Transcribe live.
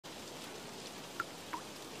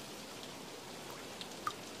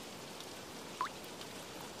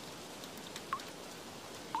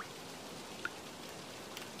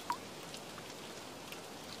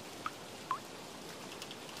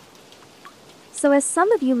So as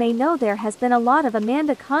some of you may know, there has been a lot of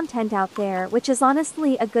Amanda content out there, which is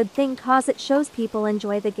honestly a good thing cause it shows people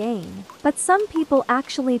enjoy the game. But some people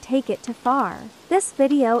actually take it too far. This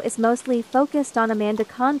video is mostly focused on Amanda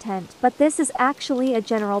content, but this is actually a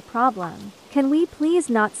general problem. Can we please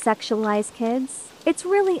not sexualize kids? It's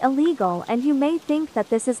really illegal, and you may think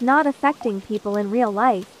that this is not affecting people in real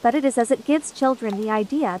life, but it is, as it gives children the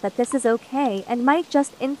idea that this is okay and might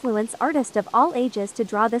just influence artists of all ages to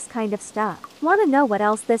draw this kind of stuff. Wanna know what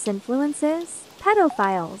else this influences?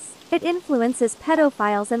 Pedophiles. It influences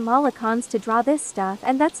pedophiles and lolicons to draw this stuff,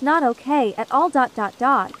 and that's not okay at all.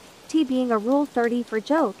 Being a Rule 30 for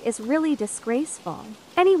joke is really disgraceful.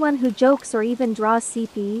 Anyone who jokes or even draws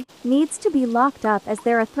CP needs to be locked up, as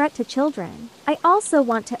they're a threat to children. I also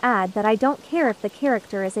want to add that I don't care if the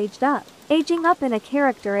character is aged up. Aging up in a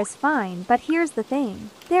character is fine, but here's the thing.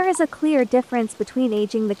 There is a clear difference between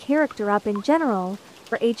aging the character up in general,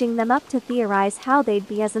 or aging them up to theorize how they'd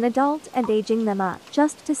be as an adult, and aging them up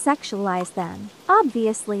just to sexualize them.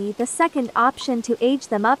 Obviously, the second option, to age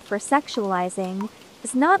them up for sexualizing,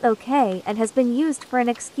 is not okay and has been used for an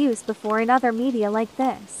excuse before in other media like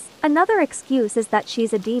this. Another excuse is that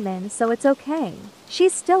she's a demon, so it's okay.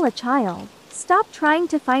 She's still a child. Stop trying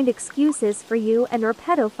to find excuses for you and or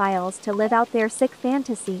pedophiles to live out their sick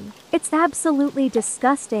fantasy. It's absolutely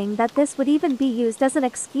disgusting that this would even be used as an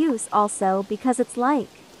excuse also, because it's like,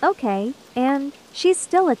 okay, and she's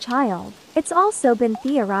still a child. It's also been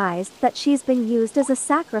theorized that she's been used as a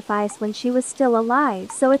sacrifice when she was still alive,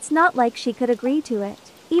 so it's not like she could agree to it.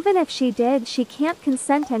 Even if she did, she can't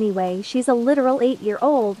consent anyway. She's a literal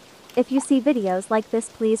 8-year-old. If you see videos like this,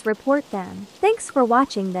 please report them. Thanks for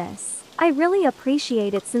watching this. I really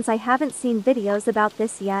appreciate it, since I haven't seen videos about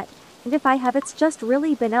this yet, and if I have, it's just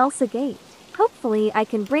really been Elsa Gate. Hopefully I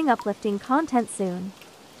can bring uplifting content soon.